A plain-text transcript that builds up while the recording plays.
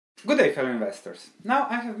Good day, fellow investors. Now,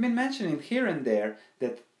 I have been mentioning here and there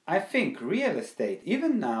that I think real estate,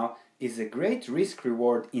 even now, is a great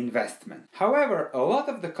risk-reward investment. However, a lot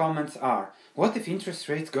of the comments are, what if interest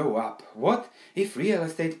rates go up? What if real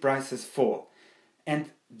estate prices fall?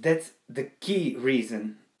 And that's the key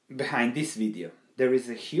reason behind this video. There is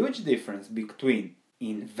a huge difference between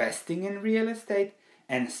investing in real estate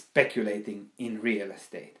and speculating in real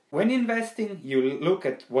estate. When investing, you look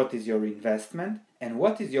at what is your investment and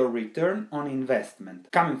what is your return on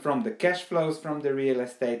investment, coming from the cash flows from the real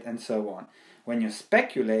estate and so on. When you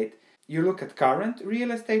speculate, you look at current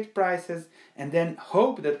real estate prices and then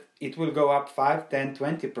hope that it will go up 5, 10,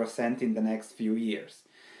 20% in the next few years.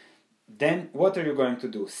 Then what are you going to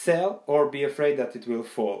do? Sell or be afraid that it will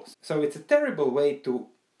fall? So it's a terrible way to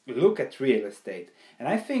look at real estate. And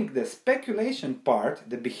I think the speculation part,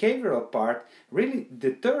 the behavioral part, really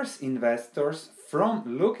deters investors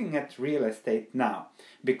from looking at real estate now.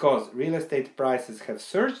 Because real estate prices have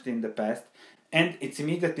surged in the past and it's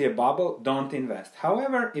immediately a bubble, don't invest.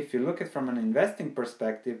 However, if you look at it from an investing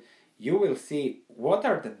perspective, you will see what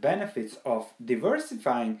are the benefits of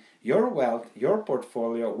diversifying your wealth, your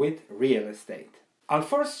portfolio with real estate. I'll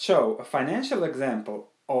first show a financial example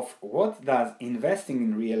of what does investing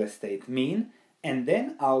in real estate mean, and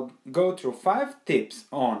then I'll go through 5 tips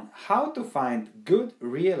on how to find good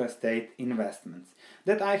real estate investments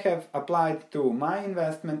that I have applied to my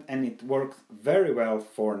investment and it works very well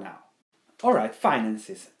for now. Alright,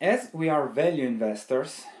 finances. As we are value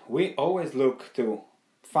investors, we always look to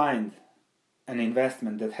find an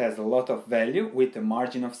investment that has a lot of value with a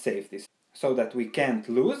margin of safety so that we can't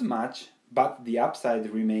lose much but the upside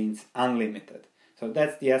remains unlimited. So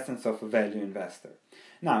that's the essence of a value investor.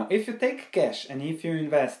 Now, if you take cash and if you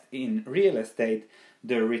invest in real estate,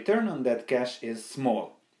 the return on that cash is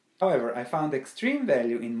small. However, I found extreme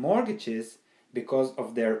value in mortgages because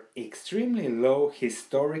of their extremely low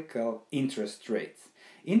historical interest rates.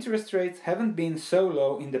 Interest rates haven't been so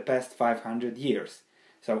low in the past 500 years.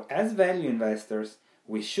 So as value investors,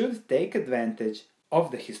 we should take advantage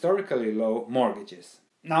of the historically low mortgages.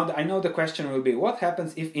 Now, I know the question will be, what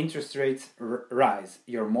happens if interest rates rise?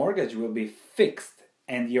 Your mortgage will be fixed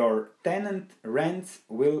and your tenant rents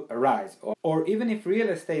will rise. Or even if real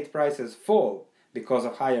estate prices fall because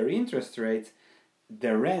of higher interest rates,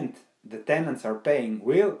 the rent the tenants are paying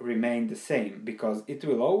will remain the same because it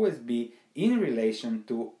will always be in relation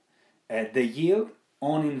to the yield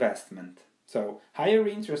on investment. So higher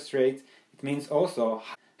interest rates, it means also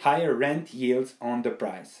higher rent yields on the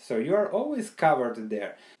price. So you are always covered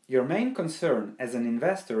there. Your main concern as an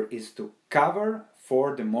investor is to cover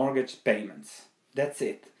for the mortgage payments. That's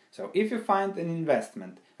it. So if you find an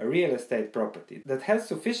investment, a real estate property, that has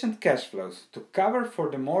sufficient cash flows to cover for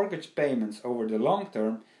the mortgage payments over the long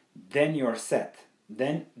term, then you're set.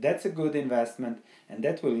 Then that's a good investment and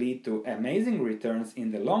that will lead to amazing returns in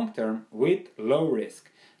the long term with low risk.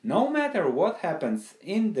 No matter what happens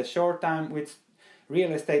in the short time with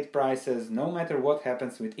real estate prices, no matter what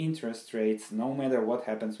happens with interest rates, no matter what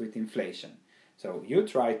happens with inflation. So you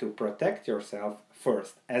try to protect yourself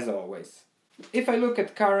first, as always. If I look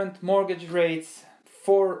at current mortgage rates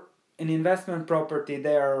for an investment property,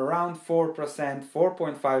 they are around 4%,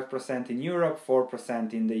 4.5% in Europe,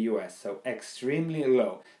 4% in the US, so extremely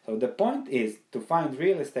low. So the point is to find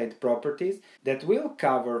real estate properties that will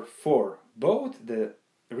cover for both the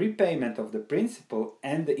repayment of the principal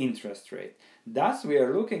and the interest rate. Thus, we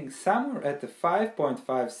are looking somewhere at a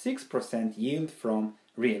 5.56% yield from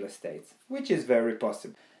real estate, which is very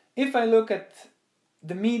possible. If I look at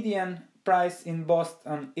the median price in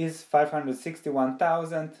Boston is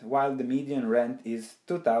 $561,000, while the median rent is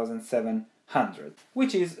 $2,700,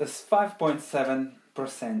 which is a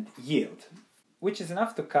 5.7% yield, which is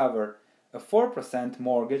enough to cover a 4%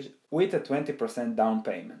 mortgage with a 20% down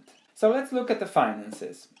payment. So let's look at the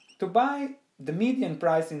finances. To buy the median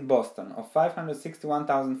price in Boston of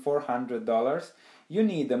 $561,400, you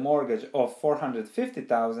need a mortgage of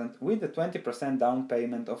 $450,000 with a 20% down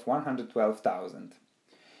payment of $112,000.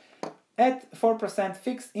 At 4%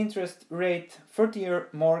 fixed interest rate, 30-year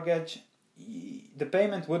mortgage, the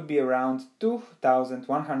payment would be around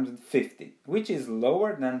 $2,150, which is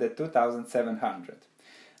lower than the $2,700.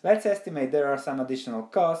 Let's estimate there are some additional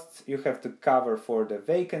costs. You have to cover for the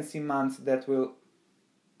vacancy months that will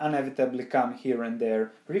inevitably come here and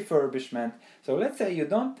there, refurbishment. So let's say you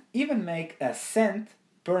don't even make a cent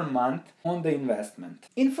per month on the investment.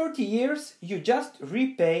 In 40 years, you just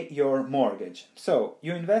repay your mortgage. So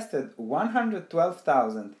you invested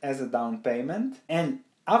 $112,000 as a down payment, and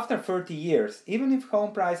after 30 years, even if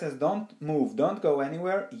home prices don't move, don't go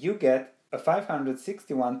anywhere, you get a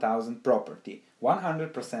 $561,000 property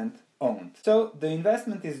 100% owned. So the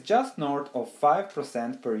investment is just north of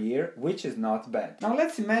 5% per year, which is not bad. Now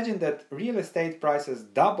let's imagine that real estate prices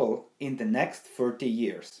double in the next 30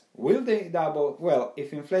 years. Will they double? Well,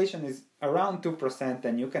 if inflation is around 2%,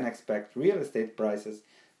 then you can expect real estate prices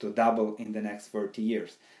to double in the next 30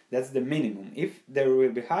 years. That's the minimum. If there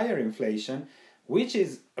will be higher inflation, which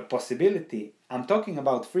is a possibility, I'm talking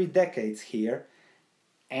about 3 decades here,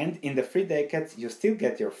 and in the 3 decades you still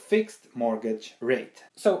get your fixed mortgage rate.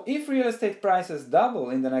 So if real estate prices double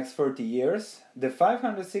in the next 30 years, the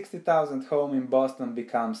 560,000 home in Boston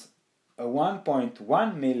becomes a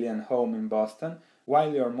 1.1 million home in Boston,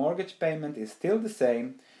 while your mortgage payment is still the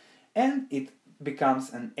same, and it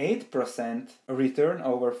becomes an 8% return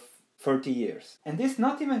over 30 years. And this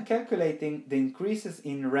not even calculating the increases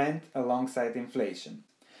in rent alongside inflation.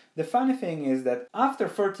 The funny thing is that after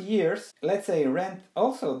 30 years, let's say rent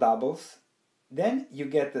also doubles, then you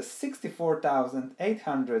get a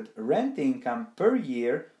 64,800 rent income per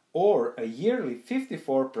year, or a yearly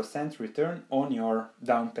 54% return on your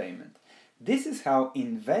down payment. This is how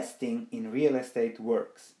investing in real estate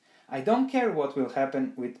works. I don't care what will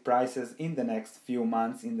happen with prices in the next few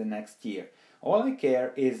months, in the next year. All I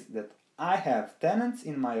care is that I have tenants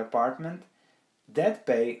in my apartment that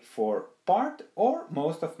pay for part or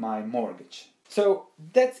most of my mortgage. So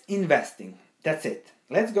that's investing. That's it.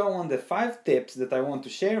 Let's go on the 5 tips that I want to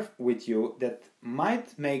share with you that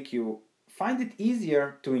might make you find it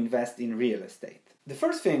easier to invest in real estate. The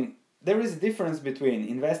first thing, there is a difference between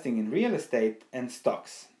investing in real estate and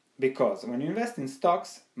stocks. Because when you invest in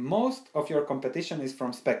stocks, most of your competition is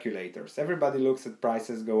from speculators. Everybody looks at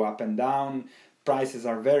prices go up and down, prices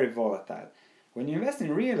are very volatile. When you invest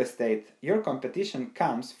in real estate, your competition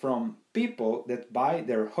comes from people that buy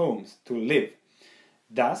their homes to live.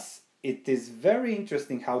 Thus, it is very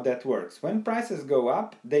interesting how that works. When prices go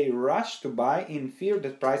up, they rush to buy in fear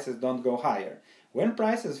that prices don't go higher. When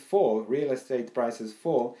prices fall, real estate prices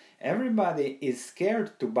fall, everybody is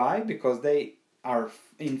scared to buy because they are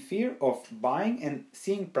in fear of buying and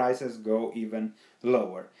seeing prices go even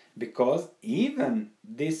lower. Because even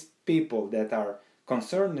these people that are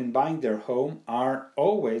concerned in buying their home are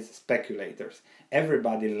always speculators.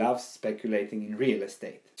 Everybody loves speculating in real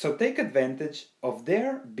estate. So take advantage of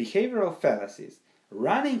their behavioral fallacies,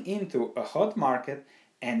 running into a hot market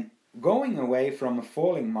and going away from a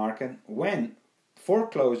falling market when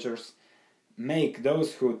foreclosures make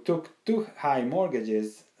those who took too high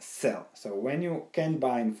mortgages sell. So when you can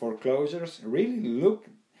buy in foreclosures, really look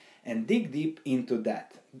and dig deep into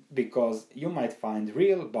that, because you might find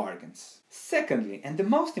real bargains. Secondly, and the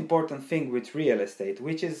most important thing with real estate,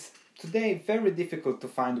 which is today very difficult to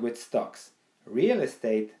find with stocks, real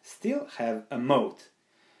estate still have a moat.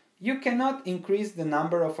 You cannot increase the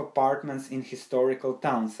number of apartments in historical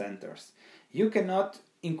town centers. You cannot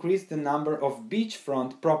increase the number of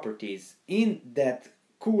beachfront properties in that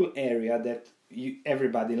cool area that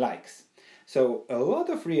everybody likes. So a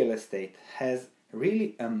lot of real estate has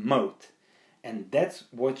really a moat, and that's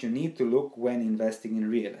what you need to look when investing in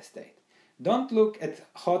real estate. Don't look at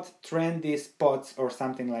hot trendy spots or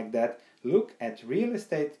something like that. Look at real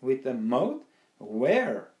estate with a moat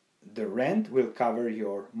where the rent will cover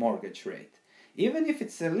your mortgage rate. Even if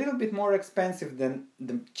it's a little bit more expensive than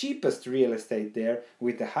the cheapest real estate there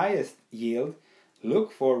with the highest yield,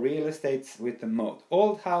 look for real estates with a moat.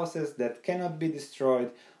 Old houses that cannot be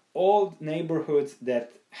destroyed, old neighborhoods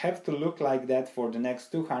that have to look like that for the next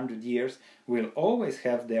 200 years will always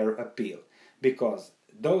have their appeal, because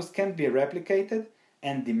those can be replicated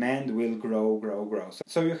and demand will grow.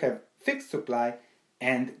 So you have fixed supply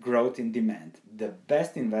and growth in demand. The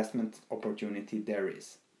best investment opportunity there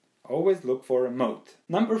is. Always look for a moat.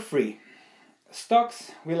 Number 3,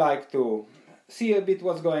 stocks. We like to see a bit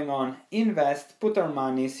what's going on, invest, put our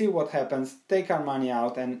money, see what happens, take our money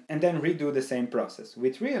out, and then redo the same process.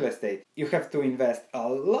 With real estate, you have to invest a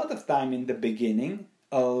lot of time in the beginning,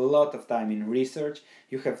 a lot of time in research.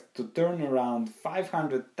 You have to turn around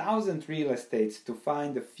 500,000 real estates to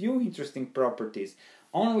find a few interesting properties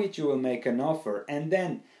on which you will make an offer, and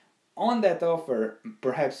then on that offer,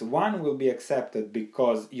 perhaps one will be accepted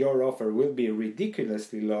because your offer will be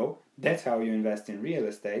ridiculously low. That's how you invest in real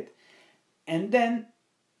estate. And then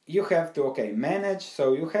you have to, manage,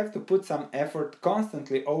 so you have to put some effort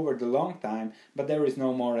constantly over the long time, but there is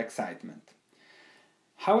no more excitement.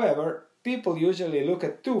 However, people usually look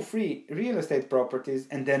at 2-3 real estate properties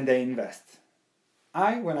and then they invest.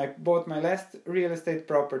 When I bought my last real estate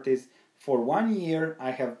properties, for 1 year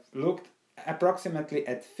I have looked approximately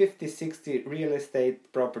at 50-60 real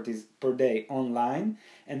estate properties per day online,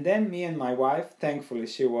 and then me and my wife, thankfully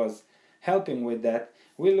she was helping with that,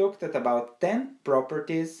 we looked at about 10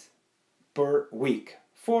 properties per week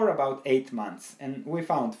for about 8 months, and we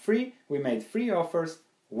found we made 3 offers.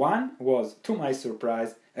 One was, to my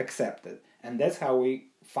surprise, accepted, and that's how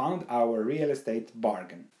we found our real estate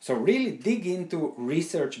bargain. So really dig into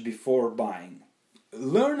research before buying.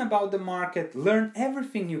 Learn about the market, learn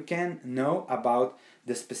everything you can know about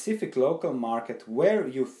the specific local market where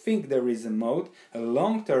you think there is a moat, a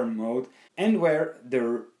long-term moat, and where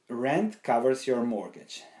the rent covers your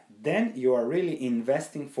mortgage. Then you are really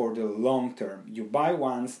investing for the long term. You buy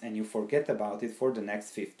once and you forget about it for the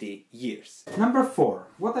next 50 years. Number 4.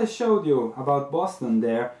 What I showed you about Boston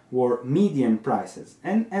there were median prices.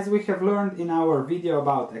 And as we have learned in our video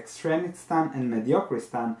about Extremistan and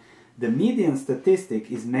Mediocristan, the median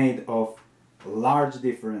statistic is made of large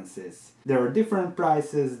differences. There are different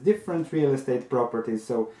prices, different real estate properties,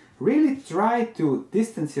 so really try to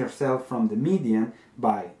distance yourself from the median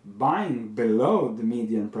by buying below the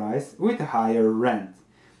median price with a higher rent,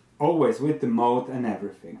 always with the moat and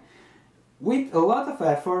everything. With a lot of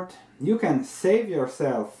effort you can save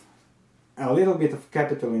yourself a little bit of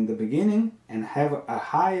capital in the beginning and have a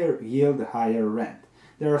higher yield, a higher rent.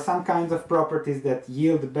 There are some kinds of properties that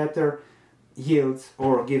yield better yields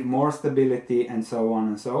or give more stability and so on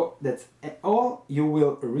and so. That's all you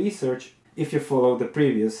will research if you follow the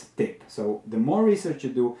previous tip. So the more research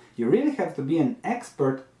you do, you really have to be an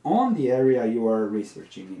expert on the area you are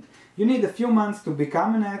researching in. You need a few months to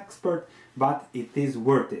become an expert, but it is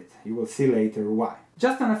worth it. You will see later why.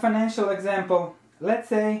 Just on a financial example, let's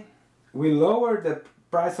say we lower the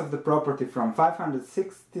price of the property from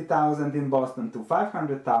 560,000 in Boston to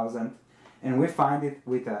 500,000, and we find it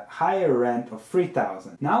with a higher rent of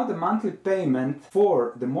 3,000. Now the monthly payment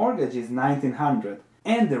for the mortgage is 1,900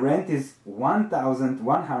 and the rent is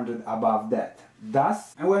 1,100 above that.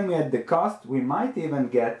 Thus, when we add the cost, we might even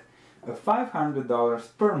get a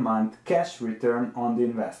 $500 per month cash return on the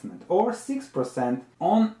investment, or 6%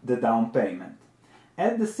 on the down payment.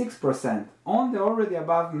 Add the 6% on the already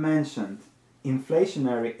above mentioned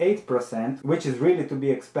inflationary 8%, which is really to be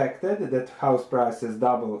expected that house prices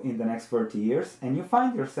double in the next 30 years, and you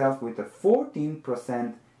find yourself with a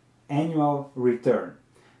 14% annual return.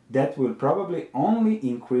 That will probably only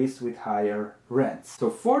increase with higher rents. So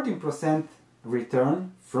 14%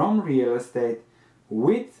 return from real estate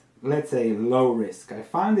with, let's say, low risk. I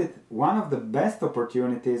find it one of the best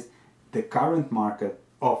opportunities the current market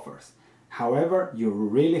offers. However, you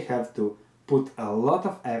really have to put a lot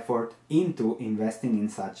of effort into investing in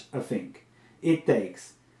such a thing. It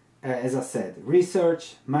takes, as I said,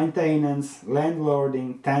 research, maintenance,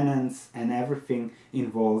 landlording, tenants, and everything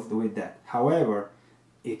involved with that. However,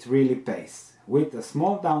 it really pays. With a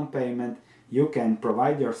small down payment, you can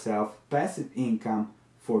provide yourself passive income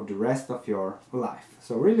for the rest of your life.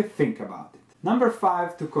 So really think about it. Number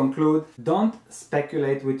 5, to conclude, don't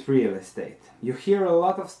speculate with real estate. You hear a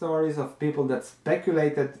lot of stories of people that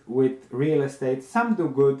speculated with real estate. Some do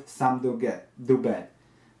good, some do bad.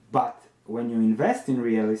 But when you invest in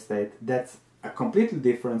real estate, that's a completely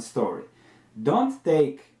different story. Don't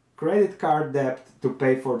take credit card debt to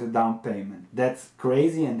pay for the down payment. That's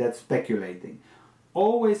crazy and that's speculating.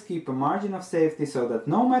 Always keep a margin of safety so that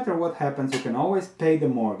no matter what happens, you can always pay the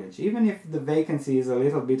mortgage, even if the vacancy is a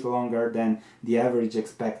little bit longer than the average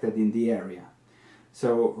expected in the area.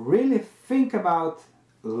 So really think about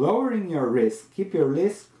lowering your risk, keep your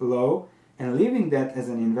risk low, and leaving that as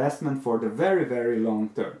an investment for the very, very long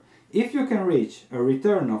term. If you can reach a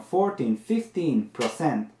return of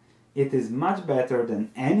 14–15%, it is much better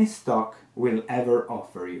than any stock will ever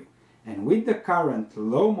offer you. And with the current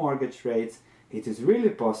low mortgage rates, it is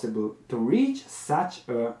really possible to reach such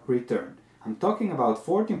a return. I'm talking about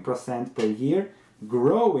 14% per year,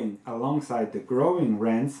 growing alongside the growing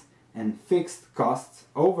rents and fixed costs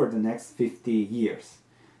over the next 50 years.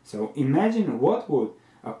 So imagine what would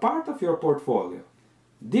a part of your portfolio,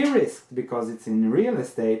 de-risked because it's in real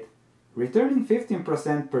estate, returning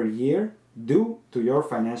 15% per year do to your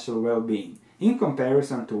financial well-being, in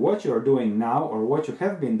comparison to what you're doing now or what you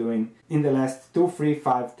have been doing in the last 2, 3,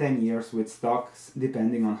 5, 10 years with stocks,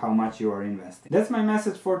 depending on how much you are investing. That's my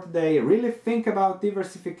message for today. Really think about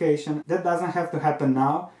diversification. That doesn't have to happen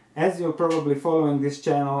now, as you're probably following this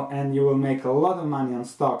channel and you will make a lot of money on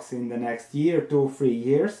stocks in the next year, 2, 3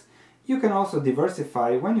 years. You can also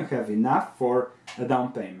diversify when you have enough for a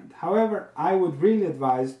down payment. However, I would really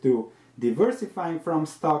advise to diversifying from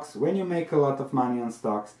stocks when you make a lot of money on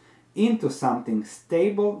stocks into something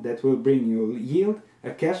stable that will bring you yield,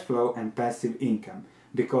 a cash flow and passive income,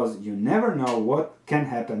 because you never know what can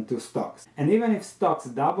happen to stocks. And even if stocks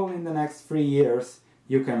double in the next 3 years,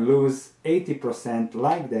 you can lose 80%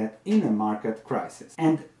 like that in a market crisis.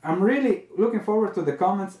 And I'm really looking forward to the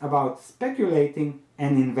comments about speculating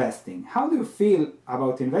and investing. How do you feel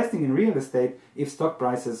about investing in real estate if stock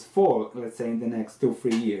prices fall, let's say in the next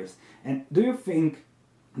 2-3 years? And do you think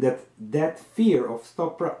that fear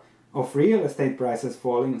of real estate prices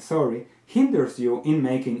falling, hinders you in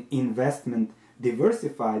making investment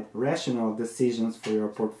diversified, rational decisions for your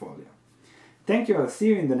portfolio? Thank you. I'll see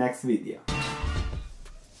you in the next video.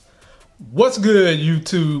 What's good,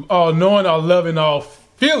 YouTube? All knowing, all loving, all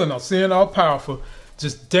feeling, all seeing, all powerful.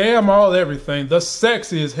 Just damn all everything. The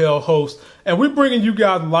sexy as hell host. And we're bringing you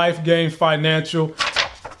guys Life Game Financial.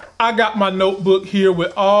 I got my notebook here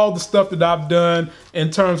with all the stuff that I've done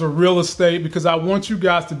in terms of real estate because I want you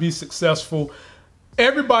guys to be successful.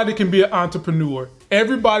 Everybody can be an entrepreneur.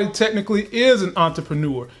 Everybody technically is an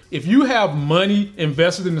entrepreneur. If you have money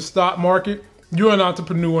invested in the stock market, you're an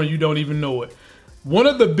entrepreneur and you don't even know it. One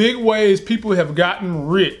of the big ways people have gotten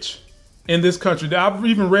rich in this country, that I've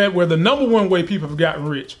even read where the #1 way people have gotten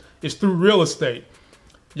rich is through real estate.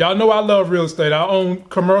 Y'all know I love real estate. I own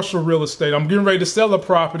commercial real estate. I'm getting ready to sell a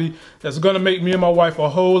property that's going to make me and my wife a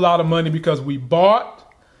whole lot of money because we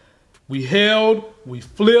bought, we held, we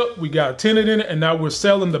flipped, we got a tenant in it, and now we're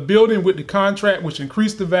selling the building with the contract, which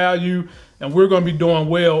increased the value, and we're going to be doing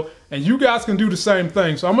well. And you guys can do the same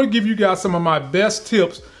thing. So I'm going to give you guys some of my best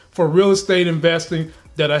tips for real estate investing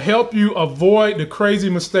that'll help you avoid the crazy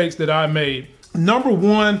mistakes that I made.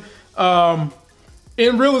 #1,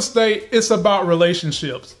 in real estate, it's about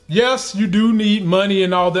relationships. Yes, you do need money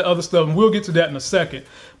and all that other stuff, and we'll get to that in a second.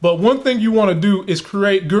 But one thing you want to do is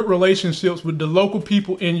create good relationships with the local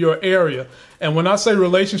people in your area. And when I say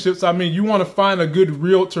relationships, I mean you want to find a good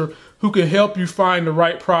realtor who can help you find the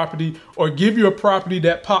right property or give you a property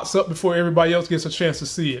that pops up before everybody else gets a chance to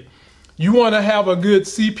see it. You want to have a good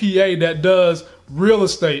CPA that does real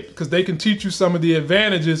estate because they can teach you some of the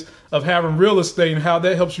advantages of having real estate and how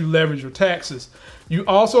that helps you leverage your taxes. You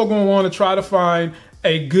also going to want to try to find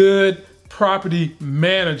a good property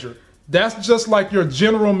manager. That's just like your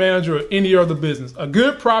general manager or any other business. A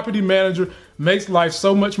good property manager makes life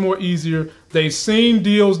so much more easier. They've seen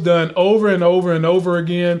deals done over and over and over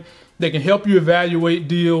again. They can help you evaluate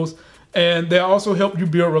deals, and they also help you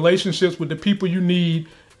build relationships with the people you need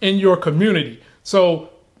in your community. So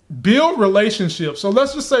build relationships. So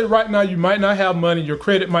let's just say right now you might not have money, your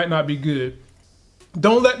credit might not be good.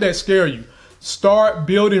 Don't let that scare you. Start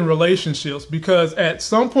building relationships because at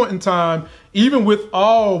some point in time, even with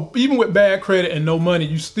bad credit and no money,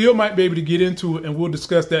 you still might be able to get into it, and we'll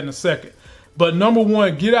discuss that in a second. But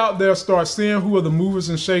 #1, get out there, start seeing who are the movers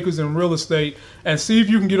and shakers in real estate and see if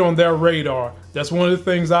you can get on their radar. That's one of the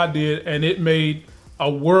things I did, and it made a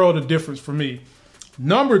world of difference for me.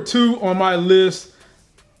 #2 on my list,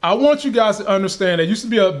 I want you guys to understand there used to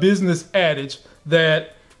be a business adage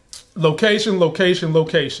that location, location,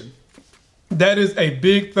 location. That is a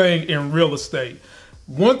big thing in real estate.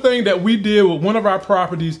 One thing that we did with one of our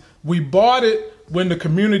properties, we bought it when the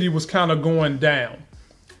community was kind of going down.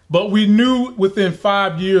 But we knew within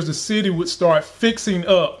 5 years the city would start fixing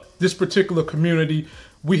up this particular community.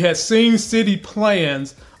 We had seen city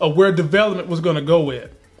plans of where development was going to go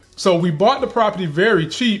at. So we bought the property very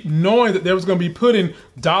cheap, knowing that there was going to be putting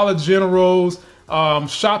Dollar Generals,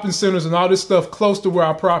 shopping centers, and all this stuff close to where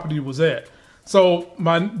our property was at. So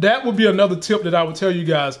that would be another tip that I would tell you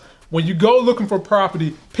guys. When you go looking for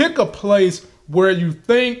property, pick a place where you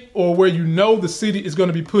think or where you know the city is going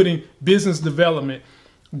to be putting business development.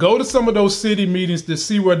 Go to some of those city meetings to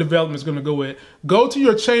see where development is going to go at. Go to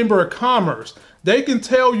your Chamber of Commerce. They can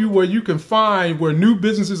tell you where you can find where new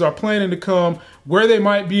businesses are planning to come, where they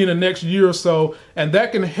might be in the next year or so, and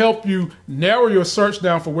that can help you narrow your search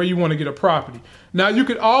down for where you want to get a property. Now, you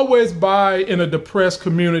could always buy in a depressed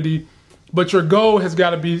community, but your goal has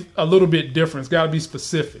got to be a little bit different. It's got to be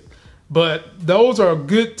specific. But those are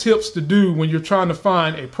good tips to do when you're trying to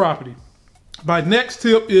find a property. My next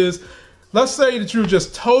tip is, let's say that you're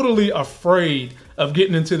just totally afraid of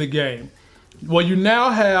getting into the game. Well, you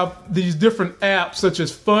now have these different apps such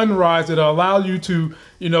as Fundrise that allow you to,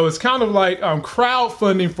 it's kind of like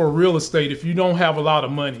crowdfunding for real estate if you don't have a lot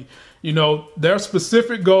of money. Their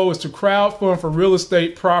specific goal is to crowdfund for real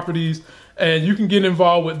estate properties, and you can get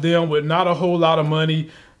involved with them with not a whole lot of money.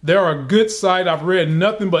 They're a good site. I've read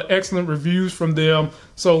nothing but excellent reviews from them.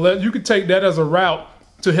 So you can take that as a route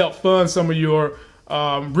to help fund some of your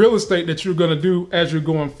real estate that you're going to do as you're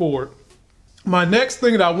going forward. My next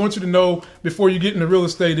thing that I want you to know before you get into real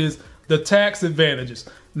estate is the tax advantages.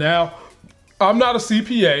 Now, I'm not a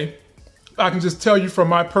CPA. I can just tell you from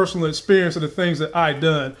my personal experience of the things that I've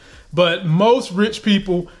done. But most rich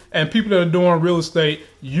people and people that are doing real estate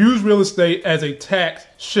use real estate as a tax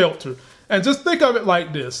shelter. And just think of it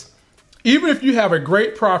like this. Even if you have a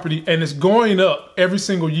great property and it's going up every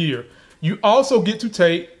single year, you also get to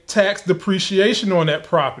take tax depreciation on that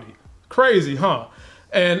property. Crazy, huh?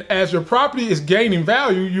 And as your property is gaining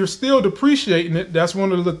value, you're still depreciating it. That's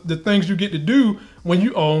one of the things you get to do when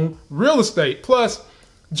you own real estate. Plus,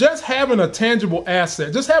 just having a tangible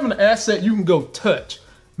asset, just having an asset you can go touch,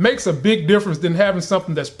 makes a big difference than having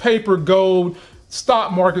something that's paper, gold,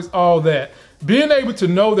 stock markets, all that. Being able to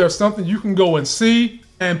know there's something you can go and see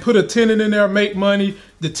and put a tenant in there, make money.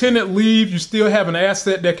 The tenant leaves, you still have an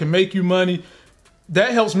asset that can make you money.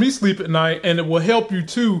 That helps me sleep at night, and it will help you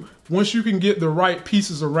too once you can get the right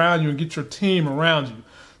pieces around you and get your team around you.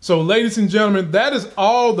 So ladies and gentlemen, that is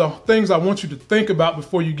all the things I want you to think about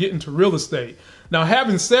before you get into real estate. Now,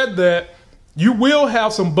 having said that, you will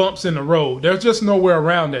have some bumps in the road. There's just nowhere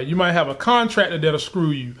around that. You might have a contractor that'll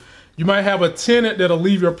screw you. You might have a tenant that'll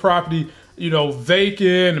leave your property,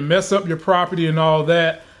 vacant and mess up your property and all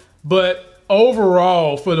that. But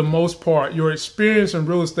overall, for the most part, your experience in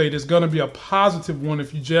real estate is going to be a positive one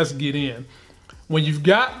if you just get in. When you've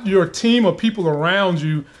got your team of people around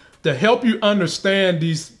you to help you understand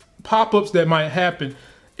these pop-ups that might happen,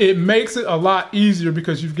 it makes it a lot easier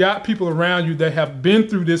because you've got people around you that have been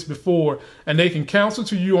through this before, and they can counsel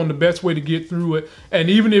to you on the best way to get through it. And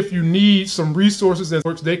even if you need some resources and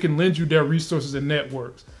networks, they can lend you their resources and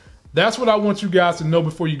networks. That's what I want you guys to know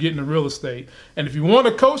before you get into real estate. And if you want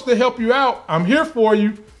a coach to help you out, I'm here for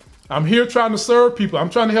you. I'm here trying to serve people. I'm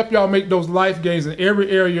trying to help y'all make those life gains in every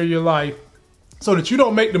area of your life so that you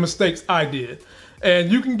don't make the mistakes I did.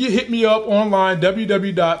 And you can hit me up online,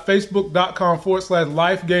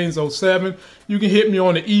 www.facebook.com/lifegains07. You can hit me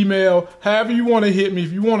on the email, however you want to hit me.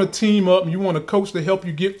 If you want to team up and you want a coach to help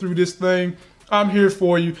you get through this thing, I'm here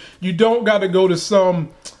for you. You don't got to go to some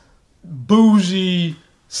bougie,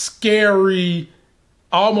 scary,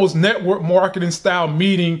 almost network marketing style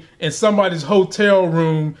meeting in somebody's hotel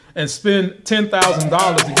room and spend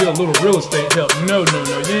 $10,000 to get a little real estate help. No, you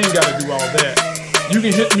ain't got to do all that. You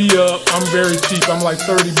can hit me up. I'm very cheap. I'm like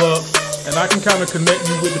 30 bucks. And I can kind of connect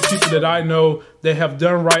you with the people that I know that have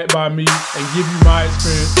done right by me and give you my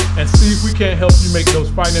experience and see if we can't help you make those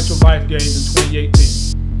financial life gains in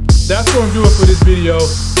 2018. That's going to do it for this video.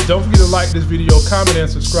 Don't forget to like this video, comment, and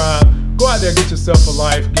subscribe. Go out there and get yourself a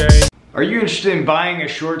life gain. Are you interested in buying a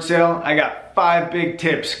short sale? I got 5 big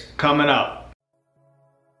tips coming up.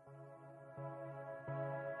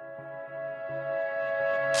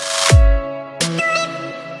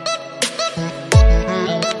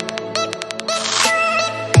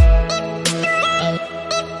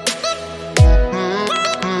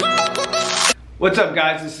 What's up,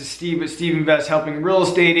 guys? This is Steve at Steve Invest, helping real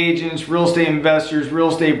estate agents, real estate investors, real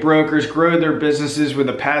estate brokers grow their businesses with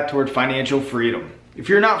a path toward financial freedom. If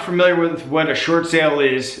you're not familiar with what a short sale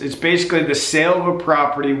is, it's basically the sale of a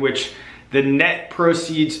property which the net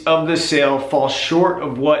proceeds of the sale fall short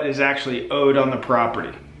of what is actually owed on the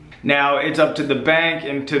property. Now, it's up to the bank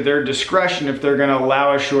and to their discretion if they're going to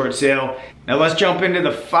allow a short sale. Now, let's jump into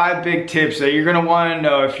the 5 big tips that you're going to want to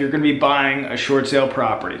know if you're going to be buying a short sale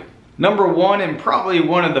property. Number 1, and probably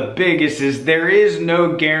one of the biggest, is there is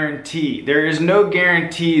no guarantee. There is no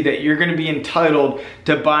guarantee that you're going to be entitled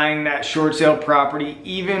to buying that short sale property,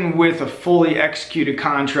 even with a fully executed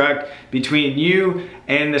contract between you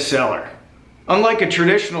and the seller. Unlike a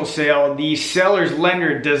traditional sale, the seller's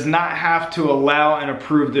lender does not have to allow and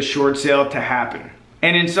approve the short sale to happen.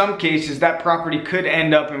 And in some cases, that property could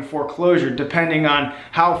end up in foreclosure depending on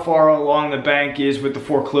how far along the bank is with the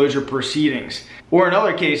foreclosure proceedings. Or in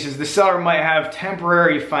other cases, the seller might have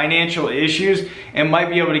temporary financial issues and might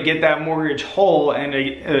be able to get that mortgage whole and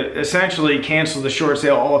essentially cancel the short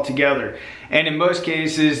sale altogether. And in most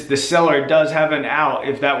cases, the seller does have an out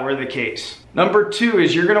if that were the case. Number 2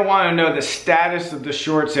 is you're going to want to know the status of the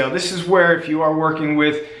short sale. This is where, if you are working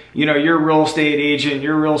with your real estate agent,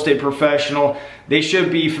 your real estate professional, they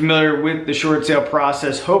should be familiar with the short sale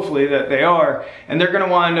process, hopefully that they are, and they're going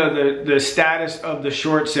to want to know the status of the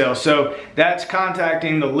short sale. So that's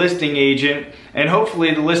contacting the listing agent, and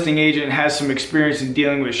hopefully the listing agent has some experience in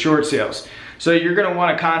dealing with short sales. So you're going to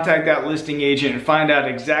want to contact that listing agent and find out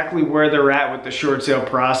exactly where they're at with the short sale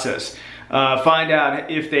process. Find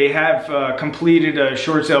out if they have completed a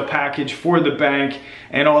short sale package for the bank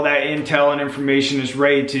and all that intel and information is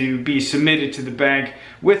ready to be submitted to the bank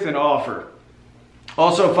with an offer.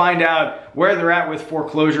 Also find out where they're at with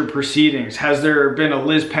foreclosure proceedings. Has there been a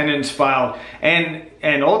lis pendens filed? And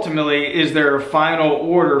And ultimately, is there a final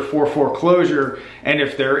order for foreclosure? And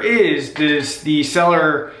if there is, has the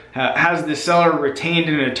seller retained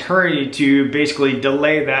an attorney to basically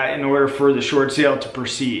delay that in order for the short sale to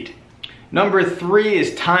proceed? Number 3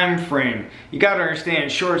 is time frame. You got to understand,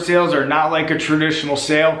 short sales are not like a traditional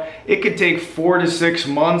sale. It could take 4 to 6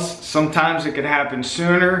 months. Sometimes it could happen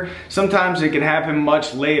sooner. Sometimes it can happen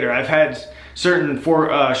much later. I've had certain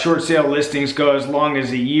short sale listings go as long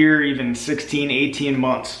as a year, even 16, 18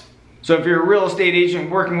 months. So if you're a real estate agent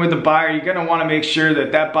working with a buyer, you're going to want to make sure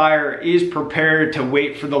that that buyer is prepared to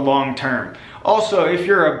wait for the long term. Also, if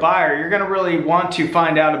you're a buyer, you're going to really want to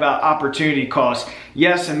find out about opportunity costs.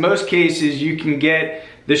 Yes, in most cases, you can get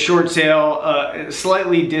the short sale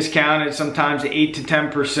slightly discounted, sometimes 8 to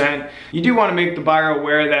 10%. You do want to make the buyer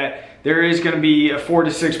aware that there is going to be a 4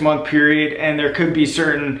 to 6 month period, and there could be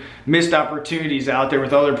certain missed opportunities out there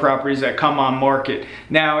with other properties that come on market.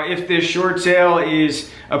 Now, if this short sale is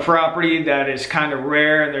a property that is kind of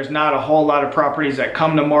rare and there's not a whole lot of properties that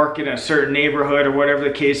come to market in a certain neighborhood or whatever the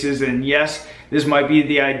case is, then yes, this might be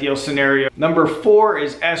the ideal scenario. Number 4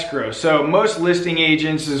 is escrow. So most listing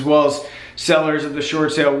agents as well as sellers of the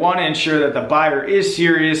short sale want to ensure that the buyer is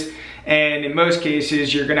serious, and in most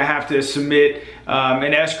cases you're going to have to submit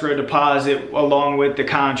an escrow deposit along with the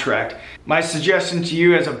contract. My suggestion to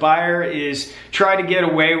you as a buyer is try to get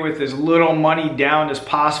away with as little money down as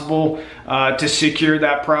possible to secure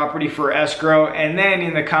that property for escrow, and then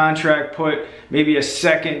in the contract put maybe a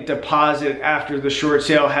second deposit after the short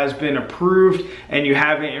sale has been approved and you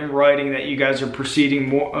have it in writing that you guys are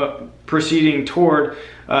proceeding toward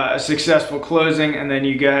a successful closing, and then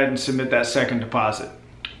you go ahead and submit that second deposit.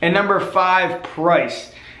 And number 5,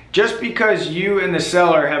 price. Just because you and the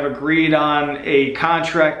seller have agreed on a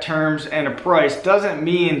contract terms and a price doesn't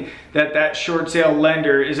mean that that short sale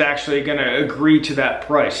lender is actually going to agree to that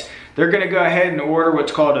price. They're going to go ahead and order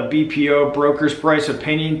what's called a BPO, broker's price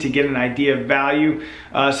opinion, to get an idea of value.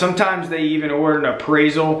 Sometimes they even order an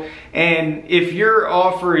appraisal. And if your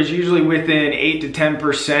offer is usually within 8 to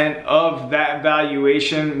 10% of that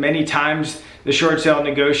valuation, many times the short sale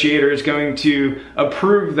negotiator is going to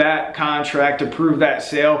approve that contract, approve that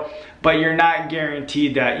sale, but you're not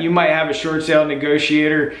guaranteed that. You might have a short sale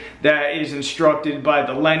negotiator that is instructed by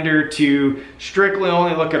the lender to strictly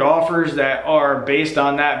only look at offers that are based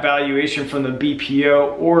on that valuation from the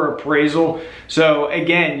BPO or appraisal. So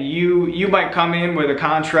again, you might come in with a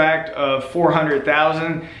contract of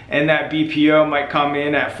 $400,000 and that BPO might come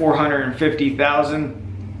in at $450,000.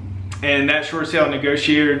 And that short sale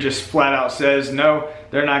negotiator just flat out says, no,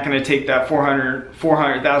 they're not going to take that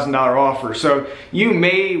 $400,000 offer. So you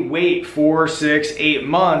may wait 4, 6, 8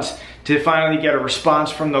 months to finally get a response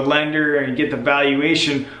from the lender and get the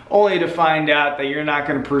valuation, only to find out that you're not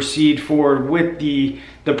going to proceed forward with the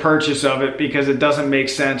purchase of it because it doesn't make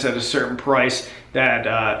sense at a certain price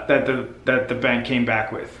that the bank came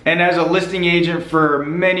back with. And as a listing agent for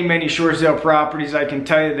many short sale properties, I can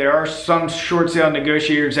tell you there are some short sale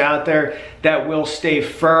negotiators out there that will stay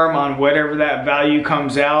firm on whatever that value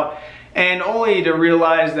comes out, and only to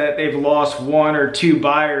realize that they've lost 1 or 2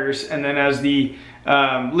 buyers, and then as the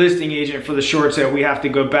listing agent for the short sale, we have to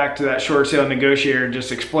go back to that short sale negotiator and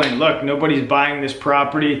just explain, look, nobody's buying this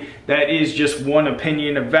property. That is just one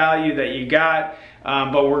opinion of value that you got,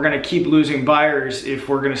 but we're going to keep losing buyers if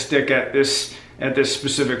we're going to stick at this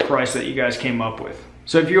specific price that you guys came up with.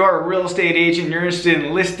 So if you are a real estate agent, you're interested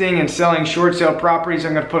in listing and selling short sale properties,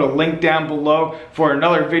 I'm going to put a link down below for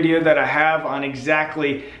another video that I have on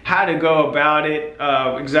exactly how to go about it,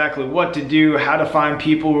 exactly what to do, how to find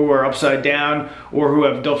people who are upside down or who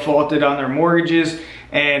have defaulted on their mortgages,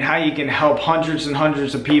 and how you can help hundreds and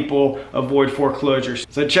hundreds of people avoid foreclosures.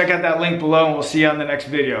 So check out that link below and we'll see you on the next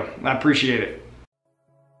video. I appreciate it.